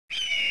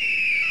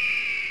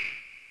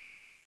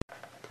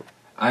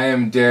I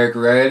am Derrick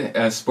Redd,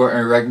 a sport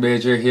and rec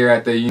major here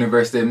at the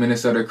University of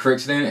Minnesota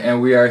Crookston,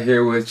 and we are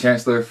here with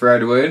Chancellor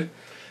Fred Wood.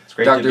 It's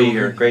great to be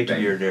here. Great to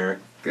be here, Derrick.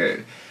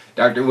 Good.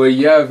 Dr. Wood,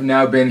 you have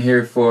now been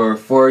here for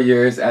 4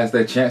 years as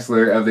the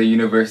Chancellor of the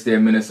University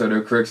of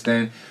Minnesota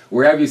Crookston.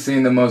 Where have you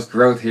seen the most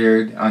growth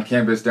here on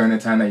campus during the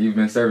time that you've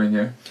been serving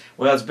here?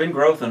 Well, it's been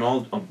growth in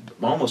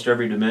almost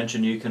every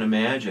dimension you can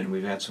imagine.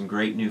 We've had some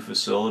great new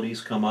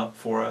facilities come up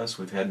for us.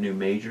 We've had new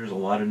majors, a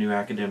lot of new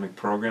academic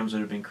programs that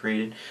have been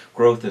created.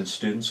 Growth in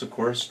students, of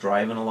course,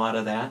 driving a lot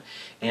of that,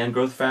 and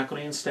growth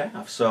faculty and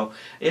staff. So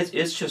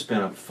it's just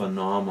been a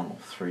phenomenal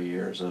 3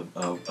 years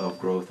of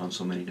growth on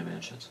so many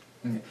dimensions.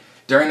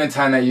 During the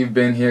time that you've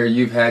been here,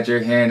 you've had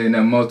your hand in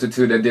a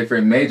multitude of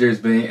different majors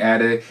being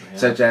added,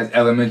 such as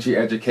elementary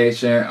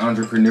education,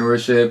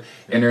 entrepreneurship,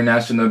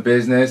 international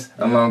business,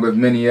 along with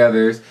many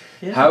others.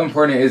 How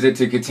important is it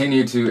to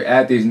continue to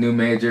add these new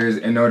majors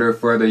in order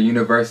for the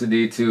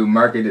university to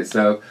market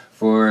itself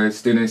for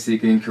students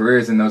seeking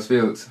careers in those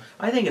fields?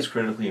 I think it's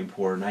critically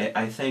important.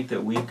 I think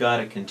that we've got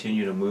to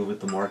continue to move with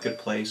the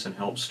marketplace and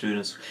help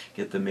students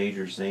get the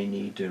majors they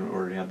need in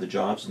order to have the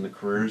jobs and the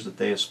careers that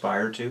they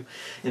aspire to.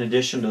 In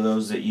addition to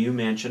those that you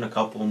mentioned, a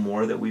couple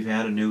more that we've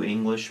had. A new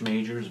English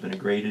major has been a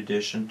great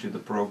addition to the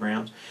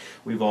programs.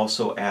 We've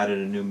also added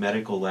a new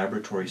medical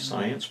laboratory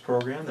science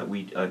program that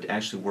we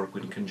actually work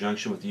with in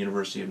conjunction with the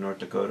University of North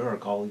Dakota, our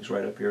colleagues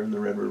right up here in the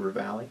Red River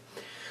Valley.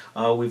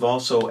 We've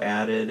also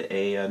added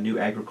a new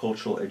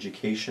agricultural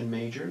education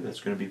major that's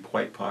going to be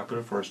quite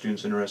popular for our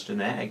students interested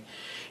in ag.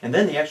 And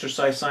then the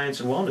exercise science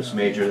and wellness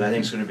major that I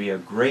think is going to be a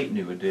great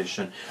new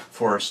addition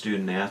for our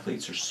student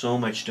athletes. There's so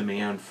much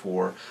demand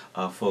for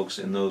folks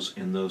in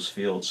those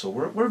fields. So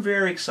we're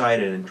very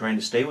excited and trying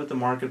to stay with the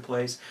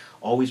marketplace,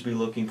 always be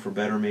looking for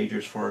better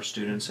majors for our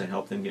students and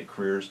help them get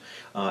careers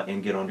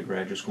and get on to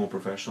graduate school and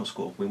professional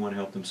school. We want to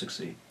help them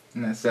succeed.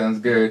 That sounds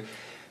good.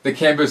 The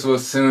campus will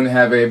soon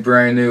have a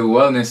brand new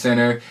wellness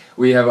center.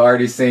 We have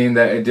already seen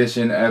the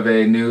addition of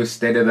a new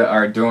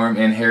state-of-the-art dorm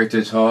in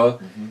Heritage Hall,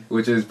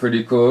 which is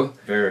pretty cool.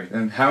 Very.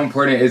 And how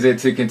important is it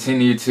to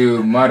continue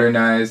to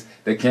modernize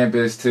the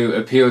campus to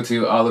appeal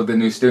to all of the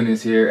new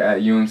students here at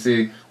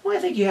UMC? Well,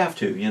 I think you have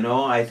to,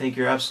 I think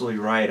you're absolutely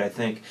right. I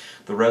think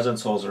the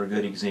residence halls are a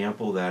good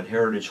example of that.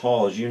 Heritage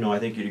Hall, as you know, I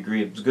think you'd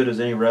agree, it's as good as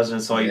any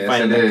residence hall you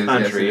find in the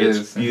country.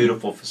 It's a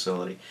beautiful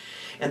facility.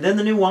 And then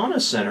the new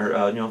wellness center,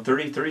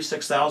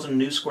 36,000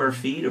 new square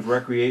feet of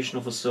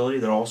recreational facility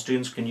that all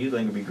students can use. I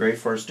think it would be great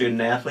for our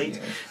student athletes.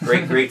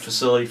 Great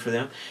facility for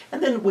them.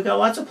 And then we got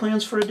lots of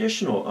plans for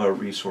additional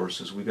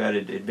resources. We've got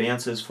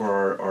advances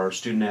for our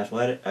student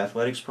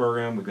athletics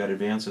program. We've got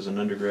advances in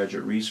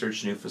undergraduate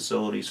research, new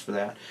facilities for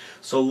that.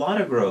 So a lot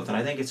of growth, and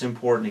I think it's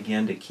important,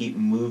 again, to keep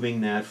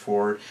moving that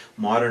forward,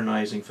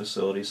 modernizing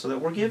facilities so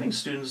that we're giving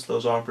students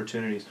those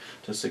opportunities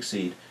to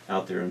succeed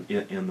out there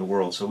in the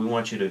world. So we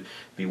want you to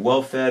be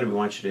well fed, we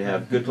want you to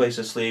have a good place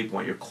to sleep, we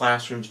want your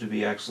classrooms to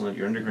be excellent,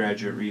 your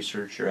undergraduate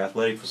research, your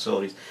athletic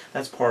facilities.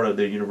 That's part of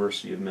the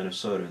University of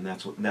Minnesota, and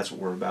that's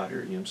what we're about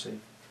here at UMC.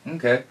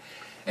 Okay.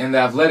 And the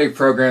athletic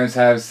programs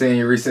have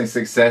seen recent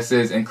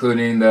successes,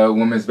 including the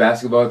women's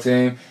basketball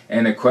team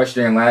and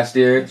equestrian last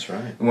year. That's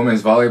right.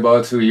 Women's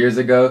volleyball 2 years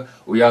ago.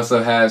 We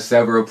also have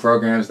several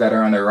programs that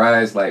are on the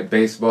rise, like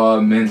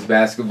baseball, men's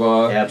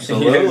basketball,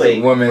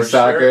 absolutely, women's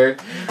soccer.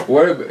 Sure.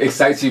 What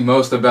excites you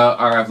most about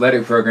our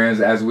athletic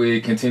programs as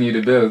we continue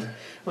to build?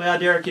 Well,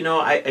 Derrick,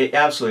 I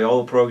absolutely,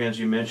 all the programs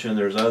you mentioned,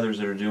 there's others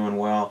that are doing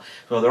well.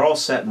 So they're all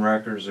setting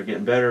records. They're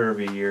getting better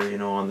every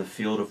year, on the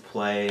field of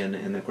play.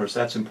 And of course,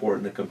 that's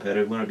important, the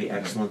competitive. We want to be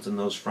excellent in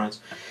those fronts.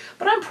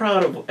 But I'm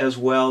proud of, as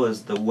well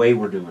as the way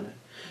we're doing it.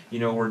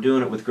 We're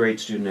doing it with great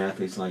student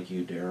athletes like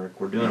you, Derrick.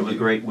 We're doing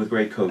it with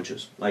great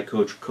coaches, like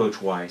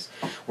Coach Weiss.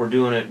 We're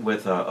doing it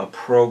with a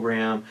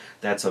program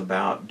that's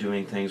about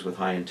doing things with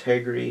high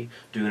integrity,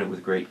 doing it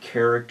with great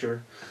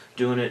character,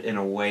 doing it in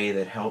a way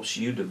that helps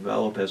you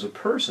develop as a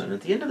person.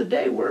 At the end of the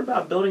day, we're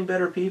about building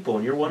better people,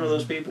 and you're one of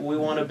those people we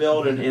want to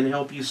build and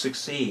help you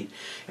succeed.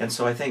 And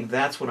so I think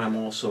that's what I'm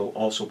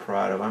also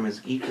proud of. I'm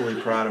as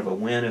equally proud of a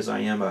win as I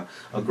am a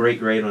great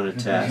grade on a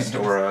test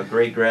or a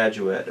great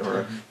graduate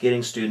or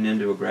getting student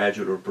into a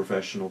graduate or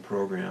professional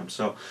program.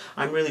 So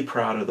I'm really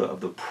proud of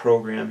the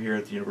program here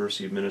at the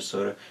University of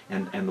Minnesota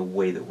and the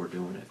way that we're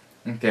doing it.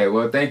 Okay,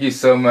 well, thank you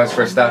so much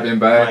for stopping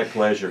by. My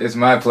pleasure. It's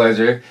my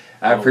pleasure.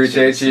 I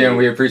appreciate you, and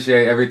we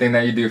appreciate everything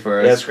that you do for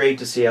us. Yeah, it's great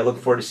to see you. I look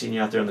forward to seeing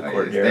you out there on the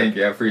court, Derrick. Thank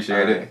you. I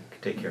appreciate it.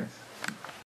 Take care.